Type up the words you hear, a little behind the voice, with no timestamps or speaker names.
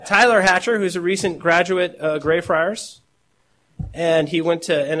Tyler Hatcher, who's a recent graduate of Greyfriars, and he went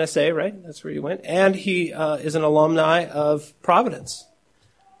to NSA, right? That's where he went. And he is an alumni of Providence,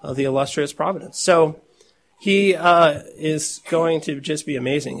 of the illustrious Providence. So he is going to just be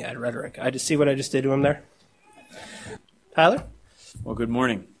amazing at rhetoric. I just see what I just did to him there. Tyler? Well, good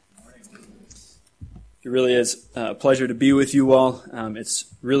morning. It really is a pleasure to be with you all. It's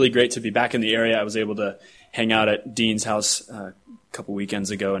really great to be back in the area. I was able to hang out at Dean's house a couple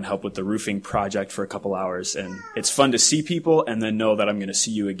weekends ago and help with the roofing project for a couple hours. And it's fun to see people and then know that I'm going to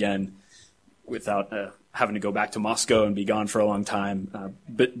see you again without having to go back to Moscow and be gone for a long time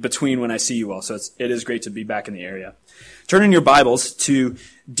between when I see you all. So it is great to be back in the area. Turn in your Bibles to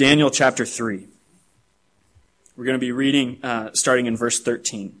Daniel chapter 3. We're going to be reading starting in verse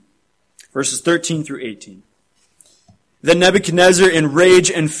 13. Verses 13 through 18. Then Nebuchadnezzar, in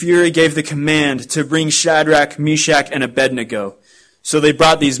rage and fury, gave the command to bring Shadrach, Meshach, and Abednego. So they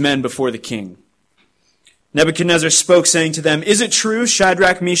brought these men before the king. Nebuchadnezzar spoke, saying to them, "Is it true,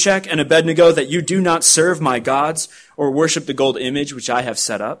 Shadrach, Meshach, and Abednego, that you do not serve my gods or worship the gold image which I have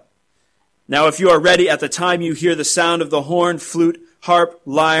set up? Now if you are ready at the time you hear the sound of the horn, flute, harp,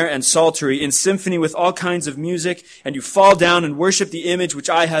 lyre, and psaltery, in symphony with all kinds of music, and you fall down and worship the image which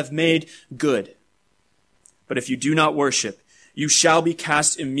I have made, good. But if you do not worship, you shall be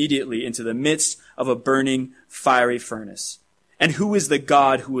cast immediately into the midst of a burning, fiery furnace. And who is the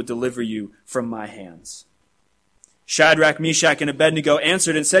God who will deliver you from my hands?" Shadrach, Meshach, and Abednego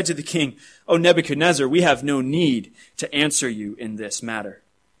answered and said to the king, "O Nebuchadnezzar, we have no need to answer you in this matter.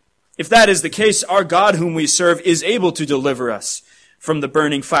 If that is the case, our God whom we serve is able to deliver us from the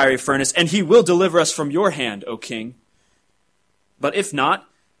burning fiery furnace, and he will deliver us from your hand, O king. But if not,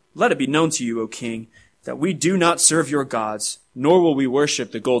 let it be known to you, O king, that we do not serve your gods, nor will we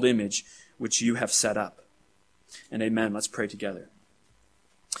worship the gold image which you have set up." And amen. Let's pray together.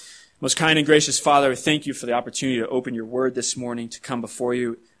 Most kind and gracious Father, thank you for the opportunity to open your word this morning, to come before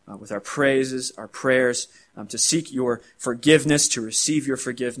you with our praises, our prayers, to seek your forgiveness, to receive your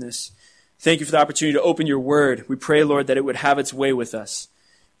forgiveness. Thank you for the opportunity to open your word. We pray, Lord, that it would have its way with us.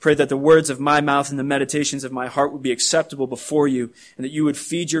 Pray that the words of my mouth and the meditations of my heart would be acceptable before you, and that you would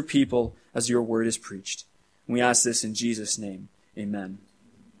feed your people as your word is preached. And we ask this in Jesus' name. Amen.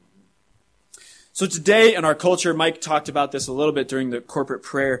 So today in our culture, Mike talked about this a little bit during the corporate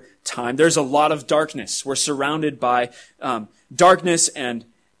prayer time. There's a lot of darkness. We're surrounded by darkness and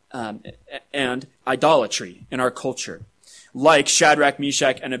idolatry in our culture, like Shadrach,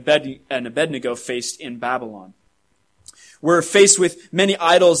 Meshach, and Abednego faced in Babylon. We're faced with many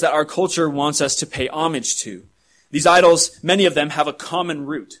idols that our culture wants us to pay homage to. These idols, many of them have a common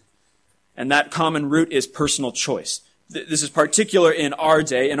root, and that common root is personal choice. This is particular in our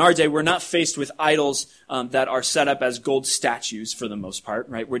day. In our day, we're not faced with idols that are set up as gold statues for the most part,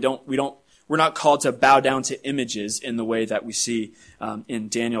 right? We're not called to bow down to images in the way that we see in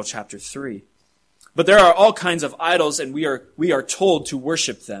Daniel chapter 3. But there are all kinds of idols, and we are told to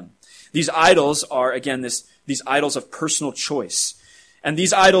worship them. These idols are, again, these idols of personal choice. And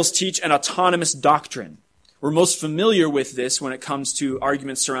these idols teach an autonomous doctrine. We're most familiar with this when it comes to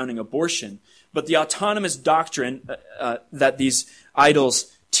arguments surrounding abortion. But the autonomous doctrine that these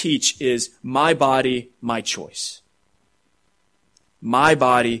idols teach is my body, my choice. My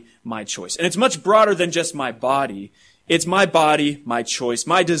body, my choice. And it's much broader than just my body. It's my body, my choice,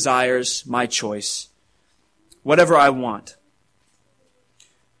 my desires, my choice. Whatever I want.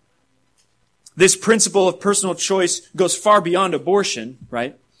 This principle of personal choice goes far beyond abortion,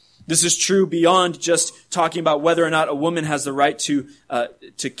 right? This is true beyond just talking about whether or not a woman has the right to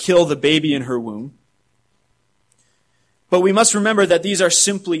kill the baby in her womb. But we must remember that these are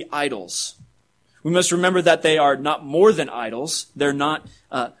simply idols. We must remember that they are not more than idols. They're not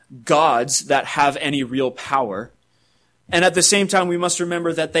gods that have any real power. And at the same time, we must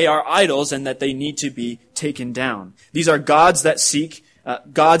remember that they are idols and that they need to be taken down. These are gods that seek,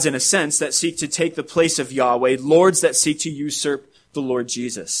 gods in a sense, that seek to take the place of Yahweh, lords that seek to usurp the Lord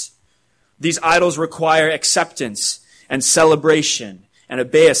Jesus. These idols require acceptance and celebration and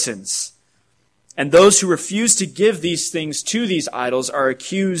obeisance. And those who refuse to give these things to these idols are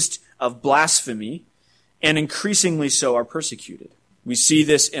accused of blasphemy, and increasingly so are persecuted. We see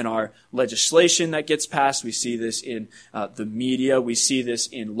this in our legislation that gets passed. We see this in the media. We see this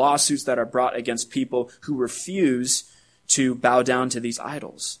in lawsuits that are brought against people who refuse to bow down to these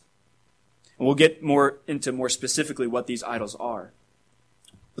idols. And we'll get more specifically what these idols are.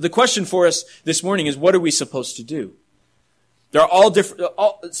 But the question for us this morning is, what are we supposed to do? There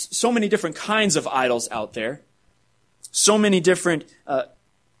are so many different kinds of idols out there. So many different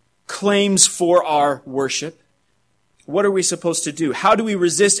claims for our worship. what are we supposed to do? How do we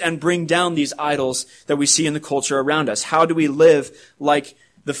resist and bring down these idols that we see in the culture around us? How do we live like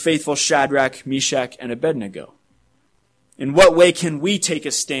the faithful Shadrach, Meshach, and Abednego? In what way can we take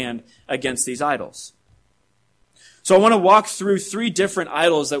a stand against these idols? So I want to walk through 3 different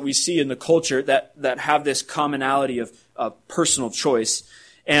idols that we see in the culture that have this commonality of personal choice.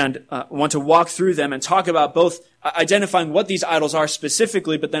 And I want to walk through them and talk about both identifying what these idols are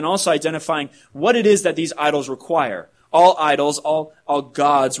specifically, but then also identifying what it is that these idols require. All idols, all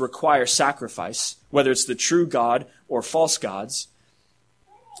gods require sacrifice, whether it's the true God or false gods.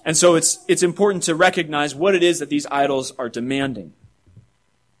 And so it's important to recognize what it is that these idols are demanding.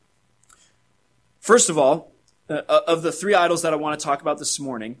 First of all, of the 3 idols that I want to talk about this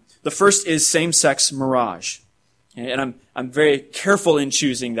morning, the first is same-sex marriage. And I'm very careful in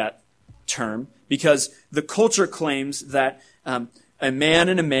choosing that term because the culture claims that a man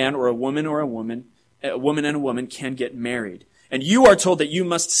and a man, or a woman and a woman can get married. And you are told that you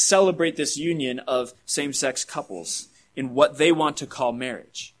must celebrate this union of same-sex couples in what they want to call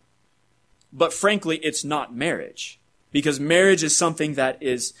marriage. But frankly, it's not marriage, because marriage is something that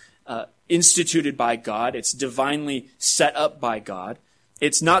is instituted by God. It's divinely set up by God.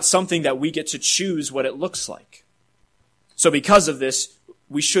 It's not something that we get to choose what it looks like. So because of this,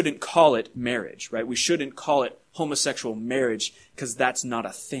 we shouldn't call it marriage, right? We shouldn't call it homosexual marriage, because that's not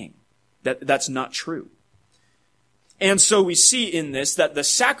a thing. That's not true. And so we see in this that the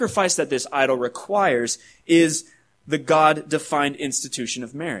sacrifice that this idol requires is the God-defined institution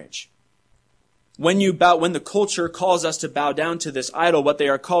of marriage. When the culture calls us to bow down to this idol, what they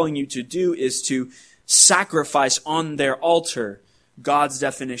are calling you to do is to sacrifice on their altar God's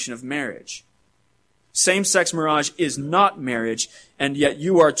definition of marriage. Same-sex marriage is not marriage, and yet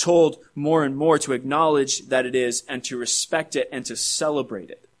you are told more and more to acknowledge that it is, and to respect it, and to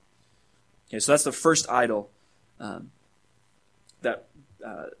celebrate it. Okay, so that's the first idol of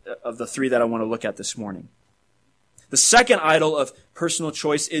the 3 that I want to look at this morning. The second idol of personal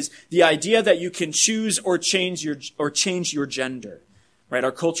choice is the idea that you can choose or change your gender. Right?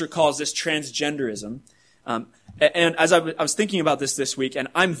 Our culture calls this transgenderism. And as I was thinking about this week, and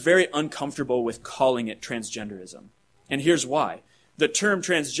I'm very uncomfortable with calling it transgenderism. And here's why. The term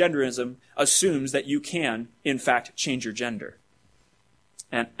transgenderism assumes that you can, in fact, change your gender.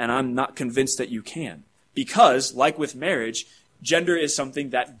 And I'm not convinced that you can. Because, like with marriage, gender is something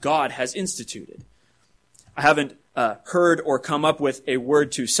that God has instituted. I haven't heard or come up with a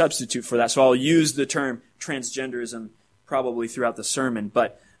word to substitute for that, so I'll use the term transgenderism probably throughout the sermon,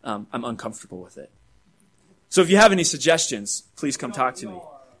 but I'm uncomfortable with it. So if you have any suggestions, please come talk to me.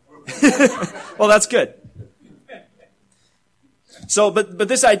 Well, that's good. So, but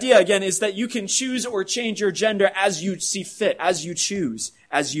this idea, again, is that you can choose or change your gender as you see fit, as you choose,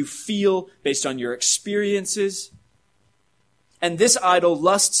 as you feel, based on your experiences. And this idol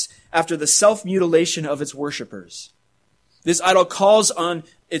lusts after the self-mutilation of its worshipers. This idol calls on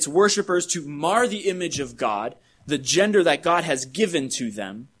its worshipers to mar the image of God, the gender that God has given to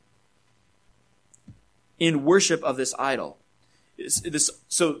them, in worship of this idol.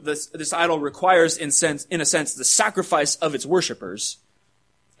 This idol requires, in a sense, the sacrifice of its worshipers,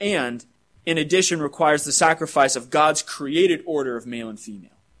 and in addition requires the sacrifice of God's created order of male and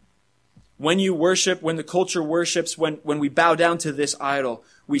female. When you worship, when the culture worships, when we bow down to this idol,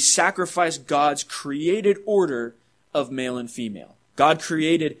 we sacrifice God's created order of male and female. God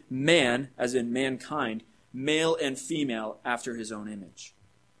created man, as in mankind, male and female after his own image.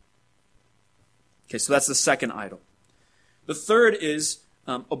 Okay, so that's the second idol. The third is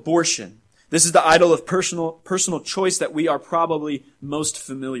abortion. This is the idol of personal choice that we are probably most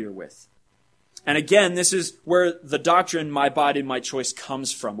familiar with. And again, this is where the doctrine, my body, my choice,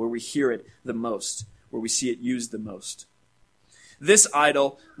 comes from, where we hear it the most, where we see it used the most. This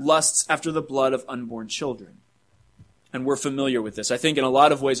idol lusts after the blood of unborn children. And we're familiar with this. I think in a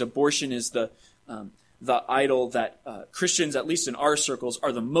lot of ways, abortion is the idol that Christians, at least in our circles,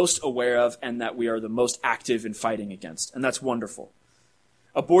 are the most aware of and that we are the most active in fighting against. And that's wonderful.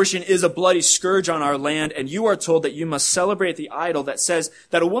 Abortion is a bloody scourge on our land, and you are told that you must celebrate the idol that says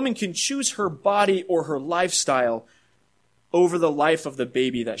that a woman can choose her body or her lifestyle over the life of the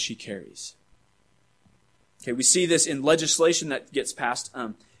baby that she carries. Okay, we see this in legislation that gets passed,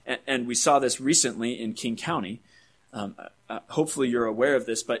 and we saw this recently in King County. Hopefully you're aware of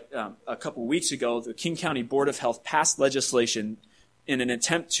this, but a couple weeks ago, the King County Board of Health passed legislation in an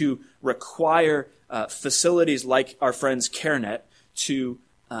attempt to require facilities like our friends CareNet to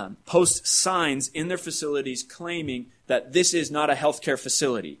post signs in their facilities claiming that this is not a healthcare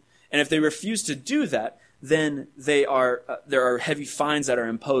facility. And if they refuse to do that, then there are heavy fines that are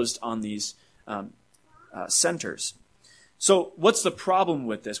imposed on these centers. So what's the problem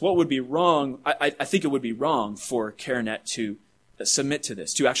with this? What would be wrong? I think it would be wrong for CareNet to submit to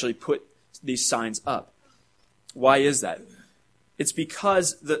this, to actually put these signs up. Why is that? It's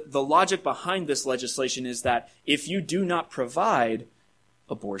because the logic behind this legislation is that if you do not provide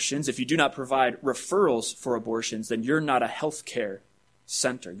abortions, if you do not provide referrals for abortions, then you're not a healthcare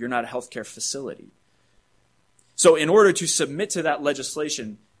center. You're not a healthcare facility. So in order to submit to that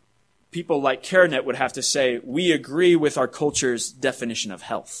legislation, people like CareNet would have to say, we agree with our culture's definition of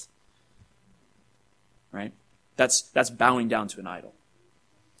health. Right? That's bowing down to an idol.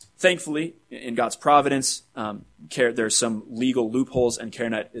 Thankfully, in God's providence, there's some legal loopholes, and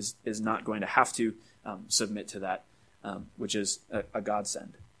CareNet is not going to have to submit to that, which is a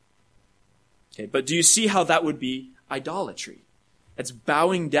godsend. Okay, but do you see how that would be idolatry? It's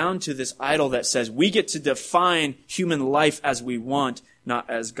bowing down to this idol that says we get to define human life as we want, not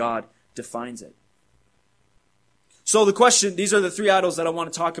as God defines it. So the question, these are the three idols that I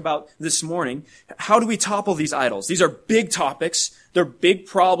want to talk about this morning. How do we topple these idols? These are big topics. They're big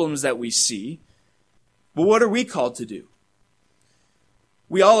problems that we see. But what are we called to do?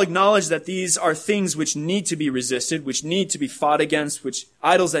 We all acknowledge that these are things which need to be resisted, which need to be fought against, which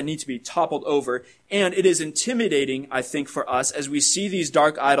idols that need to be toppled over. And it is intimidating, I think, for us as we see these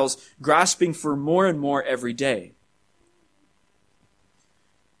dark idols grasping for more and more every day.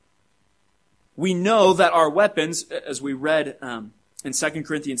 We know that our weapons, as we read in 2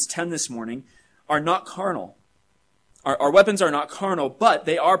 Corinthians 10 this morning, are not carnal. Our weapons are not carnal, but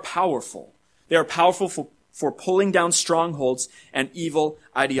they are powerful. They are powerful for pulling down strongholds and evil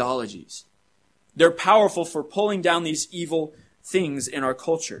ideologies. They're powerful for pulling down these evil things in our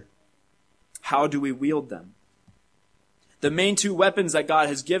culture. How do we wield them? The main two weapons that God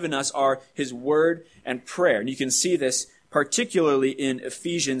has given us are His Word and prayer. And you can see this particularly in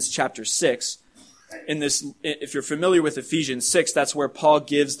Ephesians chapter 6. In this, if you're familiar with Ephesians 6, that's where Paul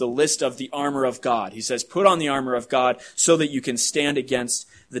gives the list of the armor of God. He says, put on the armor of God so that you can stand against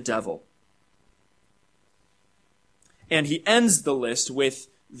the devil. And he ends the list with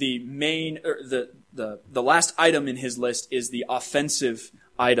the main, the last item in his list is the offensive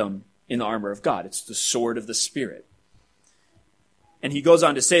item in the armor of God. It's the sword of the Spirit. And he goes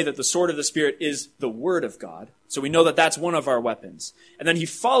on to say that the sword of the Spirit is the Word of God. So we know that that's one of our weapons. And then he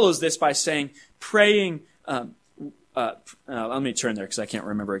follows this by saying, praying, let me turn there because I can't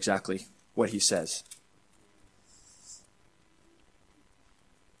remember exactly what he says.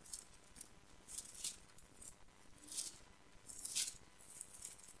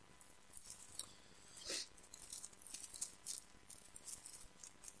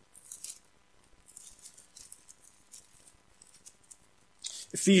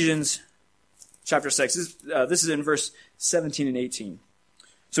 Ephesians chapter 6. This is in verse 17 and 18.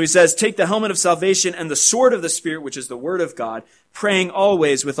 So he says, take the helmet of salvation and the sword of the Spirit, which is the Word of God, praying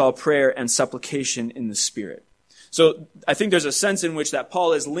always with all prayer and supplication in the Spirit. So I think there's a sense in which that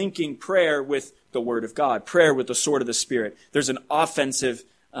Paul is linking prayer with the Word of God, prayer with the sword of the Spirit. There's an offensive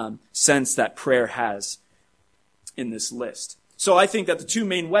sense that prayer has in this list. So I think that the two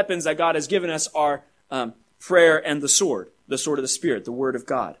main weapons that God has given us are prayer and the sword of the Spirit, the Word of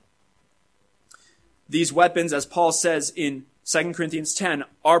God. These weapons, as Paul says in 2 Corinthians 10,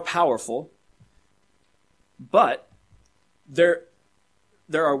 are powerful, but there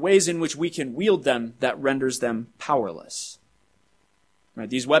are ways in which we can wield them that renders them powerless. Right?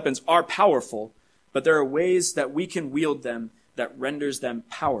 These weapons are powerful, but there are ways that we can wield them that renders them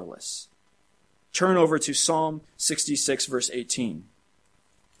powerless. Turn over to Psalm 66, verse 18.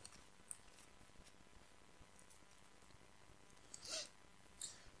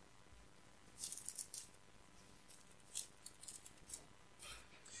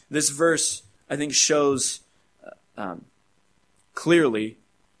 This verse, I think, shows clearly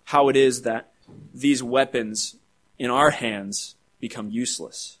how it is that these weapons in our hands become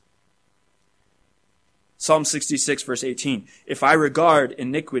useless. Psalm 66, verse 18. If I regard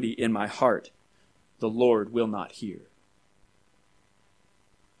iniquity in my heart, the Lord will not hear.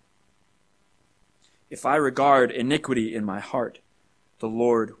 If I regard iniquity in my heart, the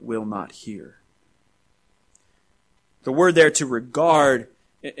Lord will not hear. The word there, to regard,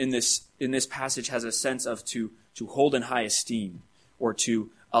 in this passage has a sense of to hold in high esteem, or to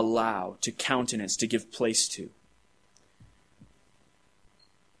allow, to countenance, to give place to.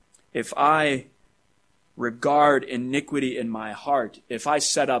 If I regard iniquity in my heart, if I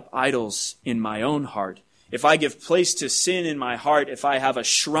set up idols in my own heart, if I give place to sin in my heart, if I have a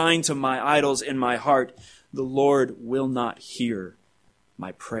shrine to my idols in my heart, the Lord will not hear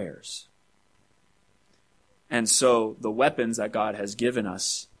my prayers. And so the weapons that God has given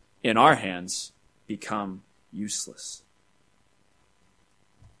us in our hands become useless.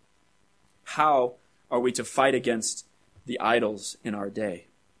 how are we to fight against the idols in our day?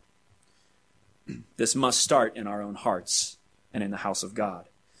 This must start in our own hearts and in the house of God.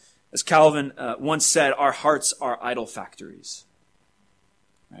 As Calvin once said, our hearts are idol factories.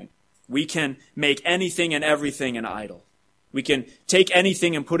 Right? We can make anything and everything an idol. We can take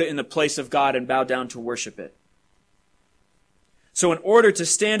anything and put it in the place of God and bow down to worship it. So in order to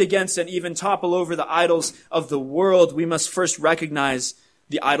stand against and even topple over the idols of the world, we must first recognize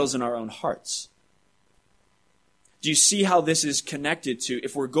the idols in our own hearts. Do you see how this is connected to,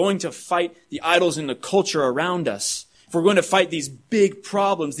 if we're going to fight the idols in the culture around us, if we're going to fight these big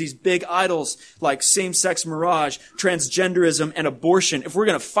problems, these big idols like same-sex marriage, transgenderism, and abortion, if we're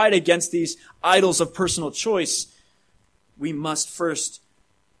going to fight against these idols of personal choice, we must first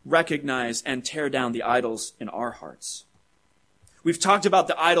recognize and tear down the idols in our hearts. We've talked about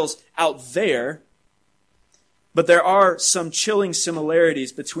the idols out there, but there are some chilling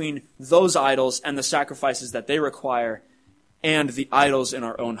similarities between those idols and the sacrifices that they require and the idols in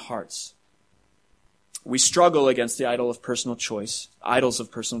our own hearts. We struggle against the idols of personal choice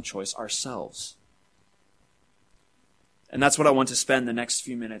ourselves. And that's what I want to spend the next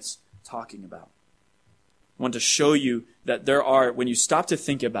few minutes talking about. I want to show you that there are, when you stop to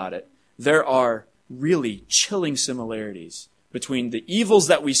think about it, there are really chilling similarities between the evils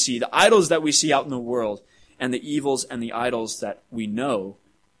that we see, the idols that we see out in the world, and the evils and the idols that we know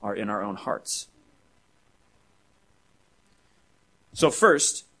are in our own hearts. So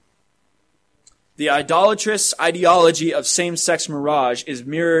first, the idolatrous ideology of same-sex marriage is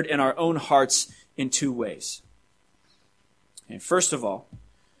mirrored in our own hearts in two ways. And first of all,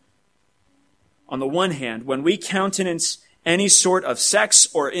 on the one hand, when we countenance any sort of sex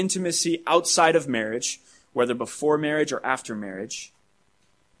or intimacy outside of marriage, whether before marriage or after marriage,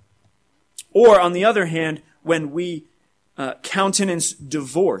 or on the other hand, when we countenance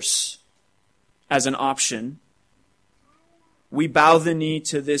divorce as an option, we bow the knee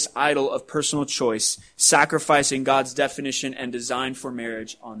to this idol of personal choice, sacrificing God's definition and design for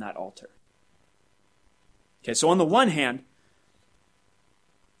marriage on that altar. Okay, so on the one hand,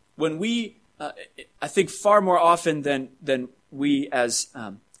 when we, I think far more often than we as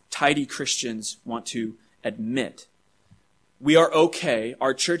tidy Christians want to admit, we are okay,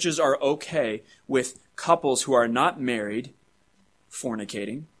 our churches are okay with couples who are not married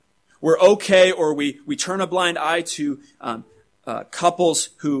fornicating. We're okay, or we turn a blind eye to couples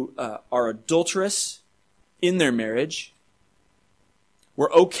who are adulterous in their marriage.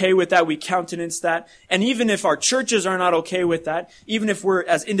 We're okay with that. We countenance that. And even if our churches are not okay with that, even if we're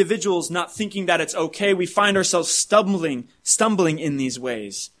as individuals not thinking that it's okay, we find ourselves stumbling in these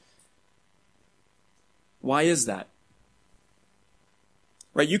ways. Why is that?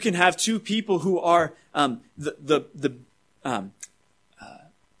 Right? You can have two people who are the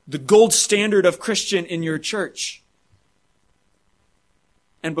gold standard of Christian in your church.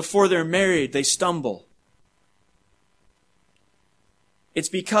 And before they're married, they stumble. It's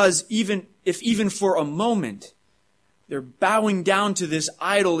because even for a moment, they're bowing down to this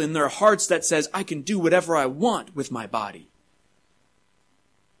idol in their hearts that says, I can do whatever I want with my body.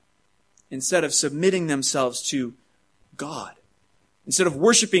 Instead of submitting themselves to God. Instead of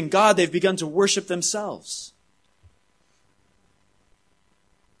worshiping God, they've begun to worship themselves.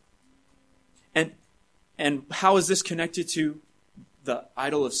 And how is this connected to the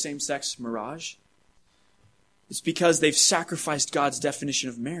idol of same-sex marriage? It's because they've sacrificed God's definition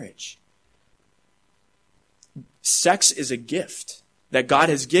of marriage. Sex is a gift that God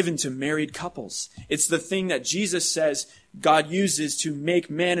has given to married couples. It's the thing that Jesus says God uses to make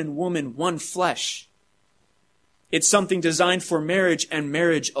man and woman one flesh. It's something designed for marriage and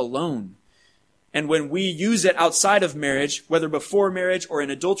marriage alone. And when we use it outside of marriage, whether before marriage or in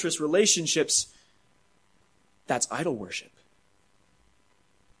adulterous relationships, that's idol worship.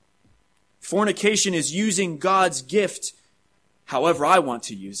 Fornication is using God's gift however I want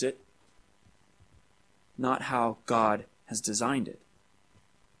to use it, not how God has designed it.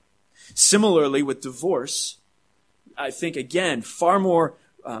 Similarly, with divorce, I think, again, far more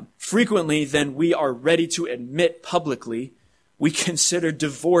frequently than we are ready to admit publicly, we consider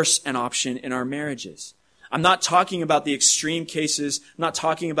divorce an option in our marriages. I'm not talking about the extreme cases. I'm not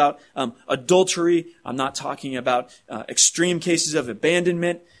talking about adultery. I'm not talking about extreme cases of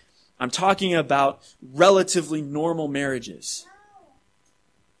abandonment. I'm talking about relatively normal marriages.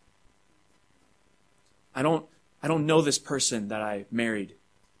 I don't know this person that I married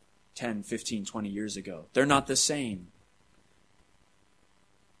 10, 15, 20 years ago. They're not the same.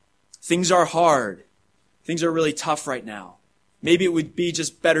 Things are hard. Things are really tough right now. Maybe it would be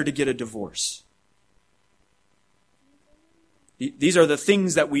just better to get a divorce. These are the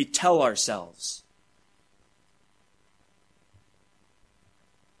things that we tell ourselves.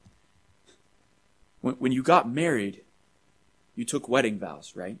 When you got married, you took wedding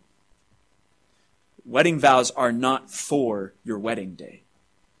vows, right? Wedding vows are not for your wedding day.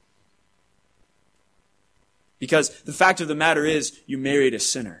 Because the fact of the matter is, you married a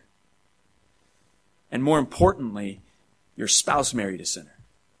sinner. And more importantly, your spouse married a sinner.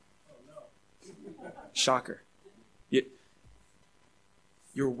 Shocker.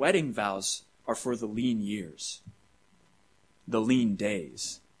 Your wedding vows are for the lean years, the lean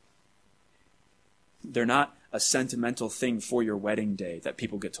days. They're not a sentimental thing for your wedding day that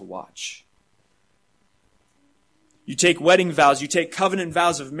people get to watch. You take wedding vows, you take covenant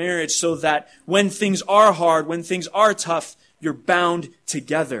vows of marriage so that when things are hard, when things are tough, you're bound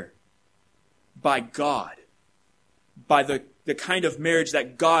together by God, by the kind of marriage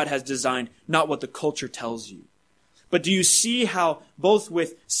that God has designed, not what the culture tells you. But do you see how both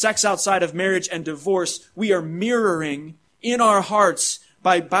with sex outside of marriage and divorce, we are mirroring in our hearts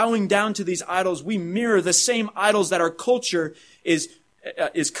by bowing down to these idols, we mirror the same idols that our culture is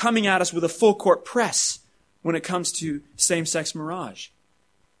coming at us with a full court press when it comes to same-sex mirage.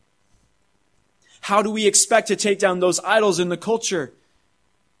 How do we expect to take down those idols in the culture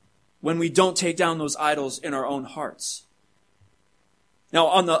when we don't take down those idols in our own hearts? Now,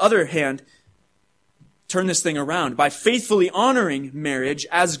 on the other hand, turn this thing around. By faithfully honoring marriage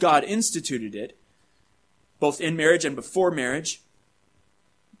as God instituted it, both in marriage and before marriage,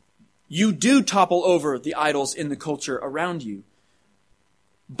 you do topple over the idols in the culture around you.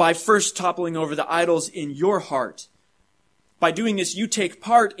 By first toppling over the idols in your heart. By doing this, you take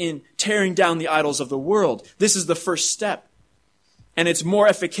part in tearing down the idols of the world. This is the first step. And it's more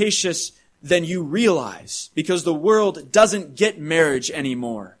efficacious than you realize, because the world doesn't get marriage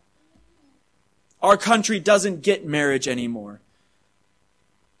anymore. Our country doesn't get marriage anymore.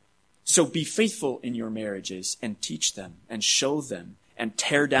 So be faithful in your marriages and teach them and show them and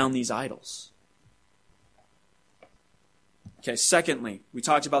tear down these idols. Okay, secondly, we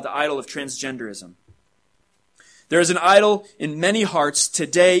talked about the idol of transgenderism. There is an idol in many hearts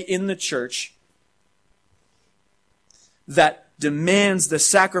today in the church that demands the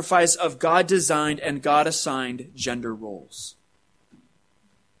sacrifice of God-designed and God-assigned gender roles.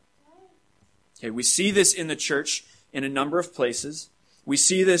 Okay, we see this in the church in a number of places. We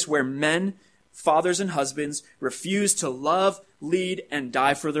see this where men, fathers and husbands, refuse to love, lead, and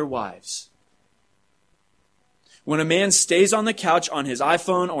die for their wives. When a man stays on the couch on his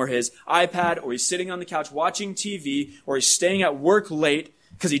iPhone or his iPad, or he's sitting on the couch watching TV, or he's staying at work late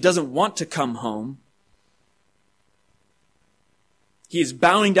because he doesn't want to come home, he is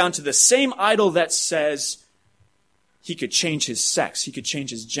bowing down to the same idol that says he could change his sex, he could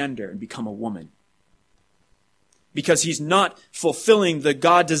change his gender and become a woman. Because he's not fulfilling the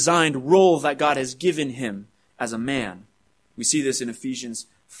God-designed role that God has given him as a man. We see this in Ephesians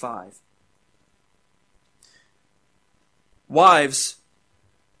 5. Wives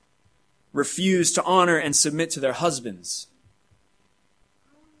refuse to honor and submit to their husbands.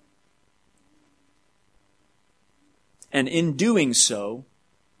 And in doing so,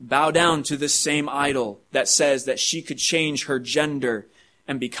 bow down to the same idol that says that she could change her gender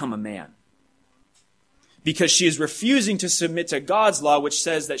and become a man. Because she is refusing to submit to God's law, which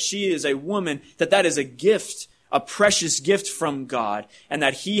says that she is a woman, that is a gift, a precious gift from God, and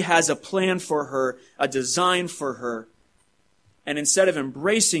that He has a plan for her, a design for her. And instead of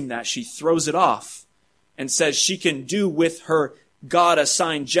embracing that, she throws it off and says she can do with her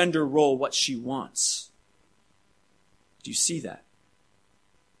God-assigned gender role what she wants. Do you see that?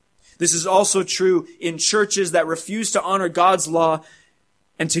 This is also true in churches that refuse to honor God's law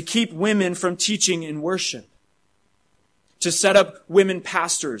and to keep women from teaching in worship. To set up women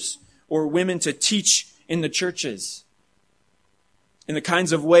pastors or women to teach in the churches in the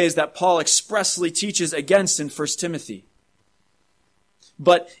kinds of ways that Paul expressly teaches against in 1 Timothy.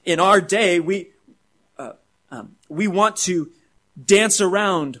 But in our day, we want to dance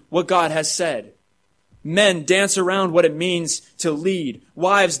around what God has said. Men dance around what it means to lead.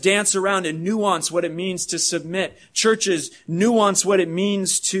 Wives dance around and nuance what it means to submit. Churches nuance what it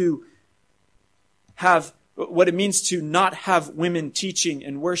means to not have women teaching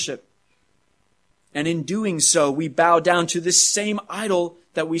and worship. And in doing so, we bow down to this same idol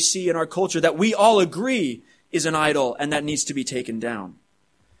that we see in our culture, that we all agree is an idol and that needs to be taken down.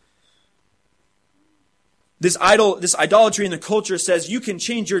 This idolatry in the culture says you can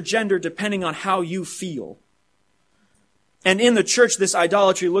change your gender depending on how you feel. And in the church, this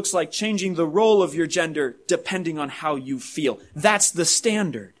idolatry looks like changing the role of your gender depending on how you feel. That's the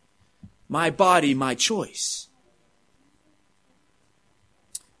standard. My body, my choice.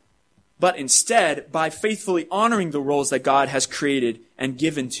 But instead, by faithfully honoring the roles that God has created and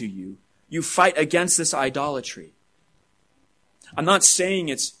given to you, you fight against this idolatry. I'm not saying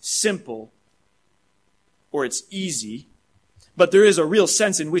it's simple or it's easy, but there is a real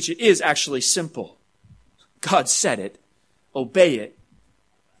sense in which it is actually simple. God said it. Obey it.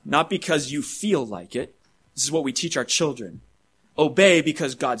 Not because you feel like it. This is what we teach our children. Obey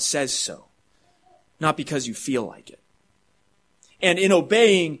because God says so. Not because you feel like it. And in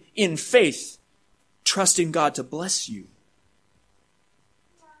obeying in faith, trusting God to bless you.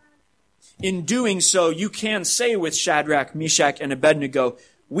 In doing so, you can say with Shadrach, Meshach, and Abednego,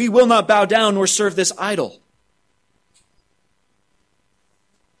 we will not bow down nor serve this idol.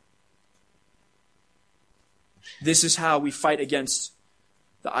 This is how we fight against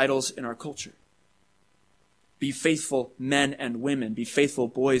the idols in our culture. Be faithful men and women. Be faithful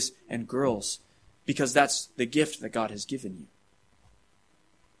boys and girls. Because that's the gift that God has given you.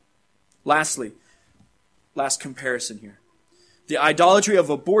 Lastly, last comparison here. The idolatry of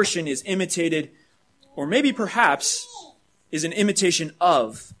abortion is imitated, or maybe perhaps is an imitation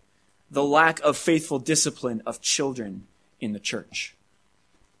of, the lack of faithful discipline of children in the church.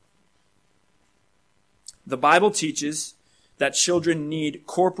 The Bible teaches that children need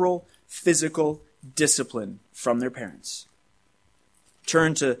corporal, physical discipline from their parents.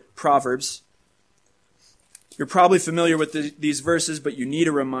 Turn to Proverbs. You're probably familiar with these verses, but you need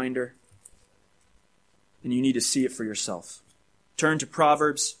a reminder, and you need to see it for yourself. Turn to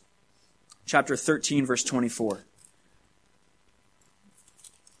Proverbs chapter 13, verse 24.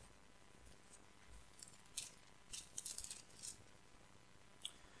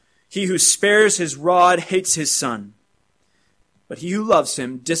 He who spares his rod hates his son, but he who loves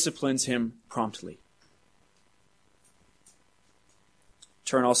him disciplines him promptly.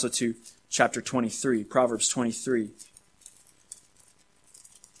 Turn also to chapter 23, Proverbs 23.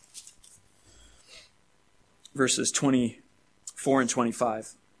 Verses 24 and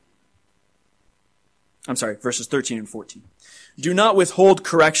 25. Verses 13 and 14. Do not withhold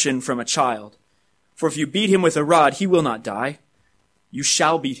correction from a child, for if you beat him with a rod, he will not die. You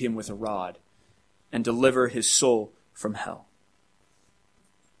shall beat him with a rod and deliver his soul from hell.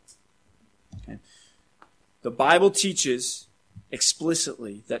 Okay. The Bible teaches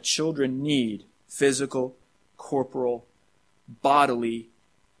explicitly that children need physical, corporal, bodily,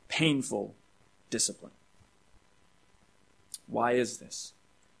 painful discipline. Why is this?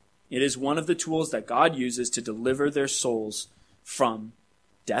 It is one of the tools that God uses to deliver their souls from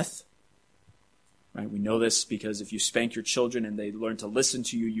death. Right? We know this because if you spank your children and they learn to listen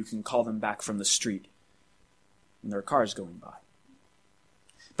to you, you can call them back from the street when there are cars going by.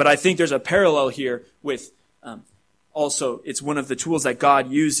 But I think there's a parallel here with also, it's one of the tools that God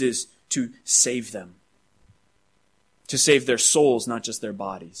uses to save them. To save their souls, not just their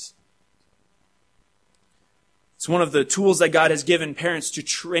bodies. It's one of the tools that God has given parents to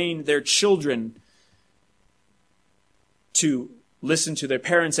train their children to listen to their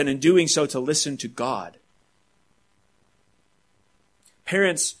parents, and in doing so, to listen to God.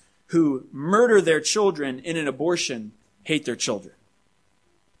 Parents who murder their children in an abortion hate their children.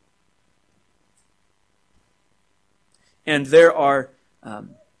 And there are, and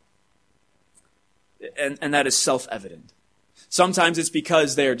that is self-evident. Sometimes it's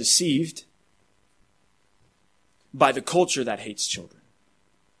because they are deceived by the culture that hates children.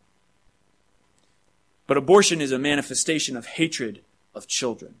 But abortion is a manifestation of hatred of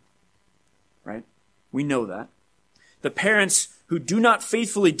children. Right? We know that. The parents who do not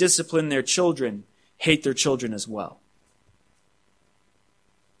faithfully discipline their children hate their children as well.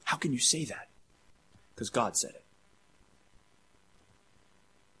 How can you say that? Because God said it.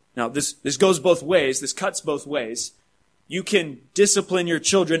 Now, this goes both ways. This cuts both ways. You can discipline your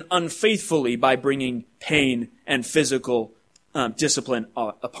children unfaithfully by bringing pain and physical discipline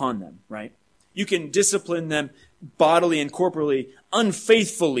upon them, right? You can discipline them bodily and corporally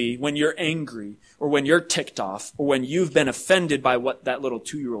unfaithfully when you're angry or when you're ticked off or when you've been offended by what that little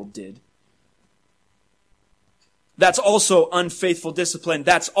 2-year-old did. That's also unfaithful discipline.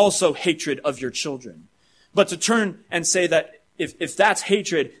 That's also hatred of your children. But to turn and say that if that's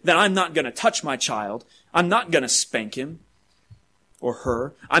hatred, then I'm not going to touch my child. I'm not going to spank him or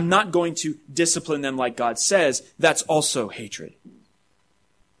her. I'm not going to discipline them like God says. That's also hatred.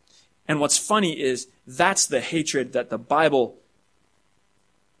 And what's funny is that's the hatred that the Bible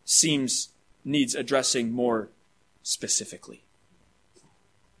seems needs addressing more specifically.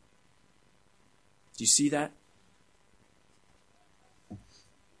 Do you see that?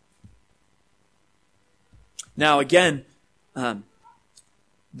 Now again,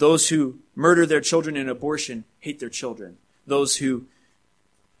 those who murder their children in abortion hate their children. Those who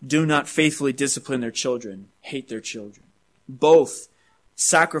do not faithfully discipline their children hate their children. Both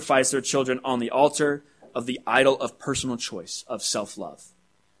sacrifice their children on the altar of the idol of personal choice, of self-love.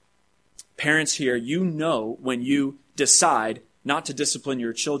 Parents here, you know when you decide not to discipline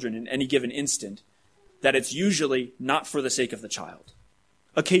your children in any given instant, that it's usually not for the sake of the child.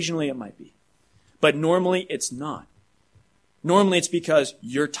 Occasionally it might be. But normally it's not. Normally it's because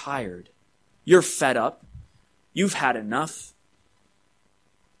you're tired. You're fed up. You've had enough.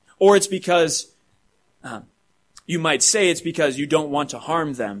 Or it's because, you might say it's because you don't want to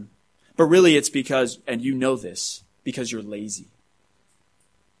harm them. But really it's because, and you know this, because you're lazy.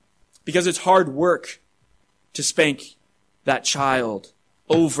 Because it's hard work to spank that child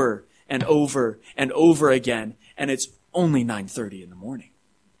over and over and over again, and it's only 9:30 in the morning.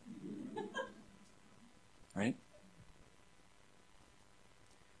 Right?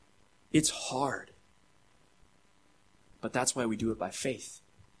 It's hard. But that's why we do it by faith.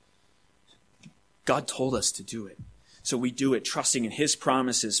 God told us to do it. So we do it trusting in His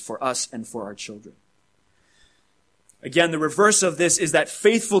promises for us and for our children. Again, the reverse of this is that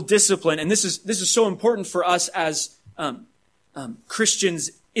faithful discipline, and this is so important for us as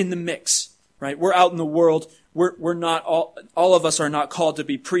Christians in the mix, right? We're out in the world. We're not all of us are not called to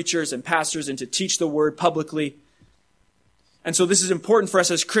be preachers and pastors and to teach the word publicly. And so this is important for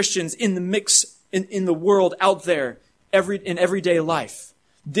us as Christians in the mix, in the world out there, in everyday life.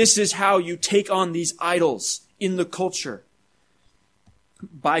 This is how you take on these idols in the culture.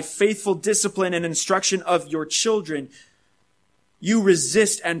 By faithful discipline and instruction of your children, you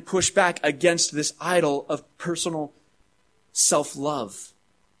resist and push back against this idol of personal self-love,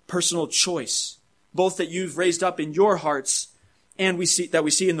 personal choice, both that you've raised up in your hearts and we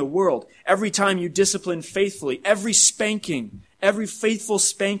see in the world. Every time you discipline faithfully, every faithful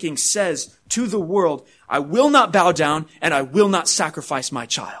spanking says to the world, I will not bow down and I will not sacrifice my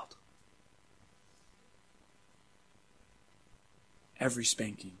child. Every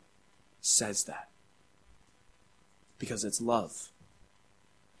spanking says that because it's love.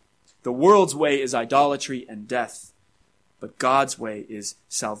 The world's way is idolatry and death, but God's way is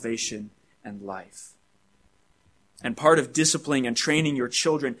salvation and life. And part of disciplining and training your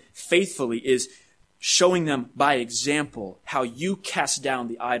children faithfully is showing them by example how you cast down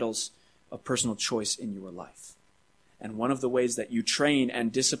the idols of personal choice in your life. And one of the ways that you train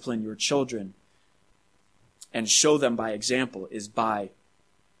and discipline your children and show them by example is by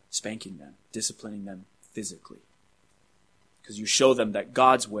spanking them, disciplining them physically. Because you show them that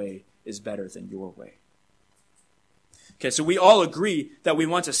God's way is better than your way. Okay, so we all agree that we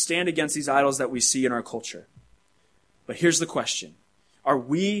want to stand against these idols that we see in our culture. But here's the question. Are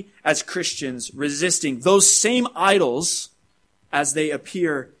we as Christians resisting those same idols as they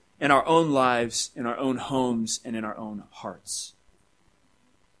appear in our own lives, in our own homes, and in our own hearts?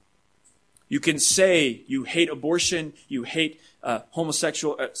 You can say you hate abortion, you hate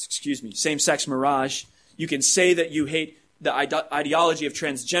same-sex marriage. You can say that you hate the ideology of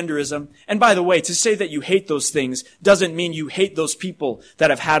transgenderism. And by the way, to say that you hate those things doesn't mean you hate those people that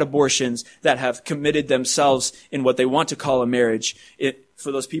have had abortions, that have committed themselves in what they want to call a marriage,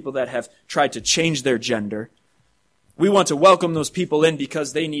 for those people that have tried to change their gender. We want to welcome those people in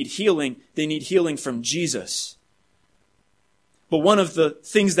because they need healing. They need healing from Jesus. But one of the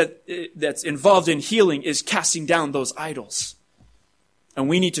things that's involved in healing is casting down those idols. And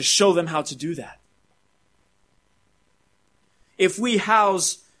we need to show them how to do that. If we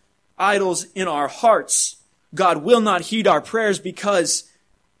house idols in our hearts, God will not heed our prayers because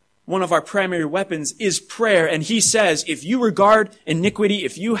one of our primary weapons is prayer. And He says, if you regard iniquity,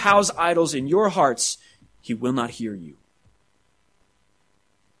 if you house idols in your hearts, He will not hear you.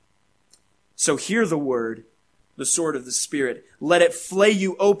 So hear the word, the sword of the Spirit. Let it flay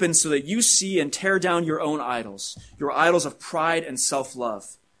you open so that you see and tear down your own idols, your idols of pride and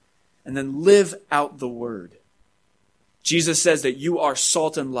self-love, and then live out the word. Jesus says that you are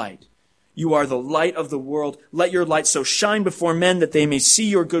salt and light. You are the light of the world. Let your light so shine before men that they may see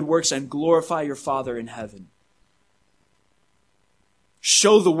your good works and glorify your Father in heaven.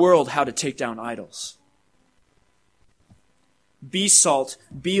 Show the world how to take down idols. Be salt,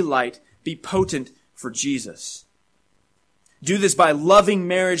 be light, be potent for Jesus. Do this by loving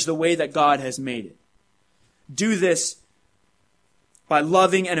marriage the way that God has made it. Do this by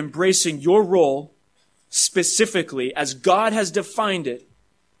loving and embracing your role specifically as God has defined it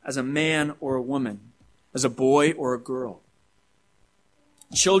as a man or a woman, as a boy or a girl.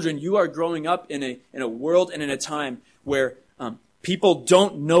 Children, you are growing up in a world and in a time where people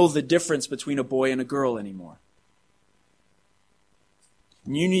don't know the difference between a boy and a girl anymore.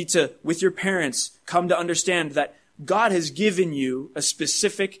 You need to, with your parents, come to understand that God has given you a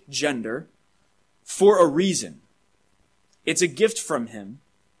specific gender for a reason. It's a gift from him.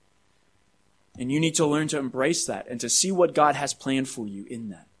 And you need to learn to embrace that and to see what God has planned for you in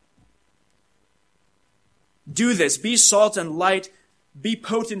that. Do this. Be salt and light. Be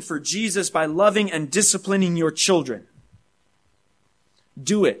potent for Jesus by loving and disciplining your children.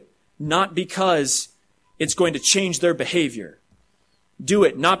 Do it, not because it's going to change their behavior. Do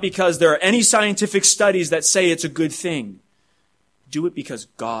it, not because there are any scientific studies that say it's a good thing. Do it because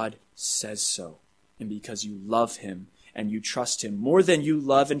God says so, and because you love him and you trust him more than you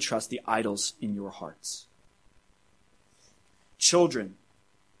love and trust the idols in your hearts. Children,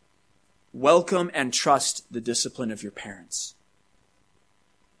 welcome and trust the discipline of your parents.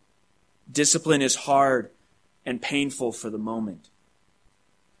 Discipline is hard and painful for the moment,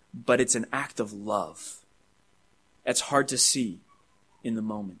 but it's an act of love. It's hard to see in the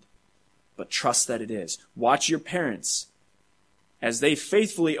moment, but trust that it is. Watch your parents as they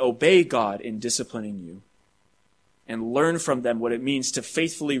faithfully obey God in disciplining you, and learn from them what it means to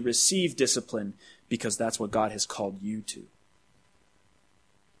faithfully receive discipline, because that's what God has called you to.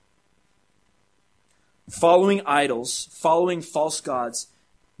 Following idols, following false gods,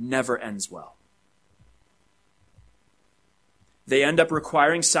 never ends well. They end up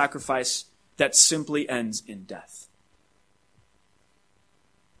requiring sacrifice that simply ends in death.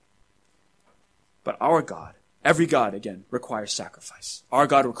 But our God, every God, again, requires sacrifice. Our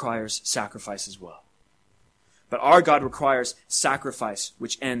God requires sacrifice as well. But our God requires sacrifice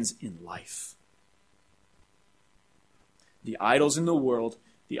which ends in life. The idols in the world,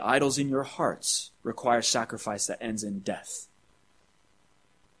 the idols in your hearts, require sacrifice that ends in death.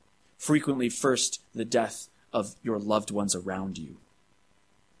 Frequently, first, the death of your loved ones around you.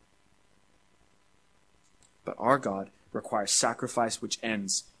 But our God requires sacrifice which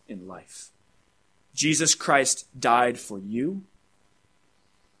ends in life. Jesus Christ died for you,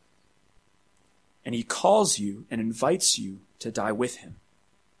 and he calls you and invites you to die with him.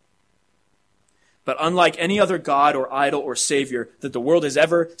 But unlike any other god or idol or savior that the world has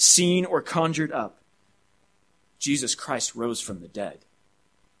ever seen or conjured up, Jesus Christ rose from the dead.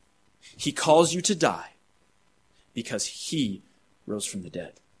 He calls you to die because he rose from the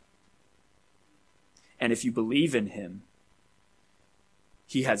dead. And if you believe in him,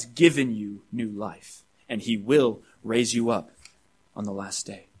 he has given you new life, and he will raise you up on the last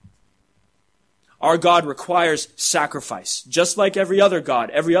day. Our God requires sacrifice, just like every other god,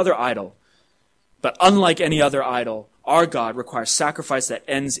 every other idol. But unlike any other idol, our God requires sacrifice that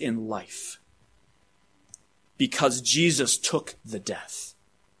ends in life, because Jesus took the death.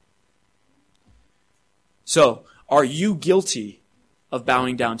 So, are you guilty of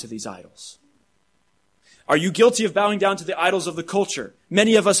bowing down to these idols? Are you guilty of bowing down to the idols of the culture?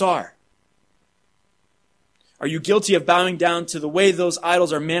 Many of us are. Are you guilty of bowing down to the way those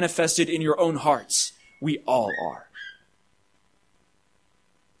idols are manifested in your own hearts? We all are.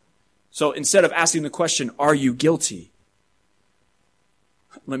 So instead of asking the question, are you guilty?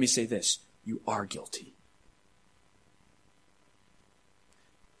 Let me say this, you are guilty.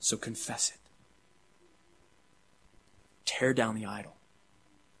 So confess it. Tear down the idol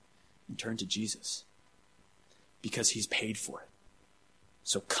and turn to Jesus, because he's paid for it.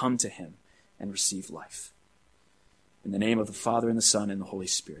 So come to him and receive life. In the name of the Father, and the Son, and the Holy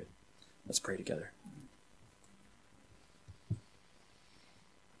Spirit. Let's pray together.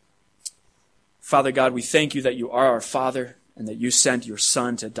 Father God, we thank you that you are our Father and that you sent your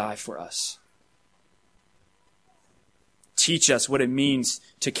Son to die for us. Teach us what it means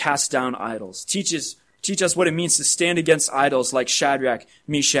to cast down idols. Teach us what it means to stand against idols like Shadrach,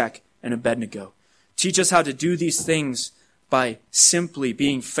 Meshach, and Abednego. Teach us how to do these things by simply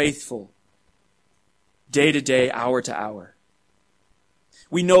being faithful day to day, hour to hour.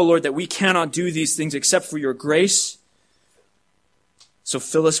 We know, Lord, that we cannot do these things except for your grace. So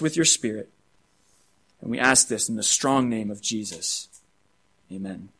fill us with your Spirit. And we ask this in the strong name of Jesus. Amen.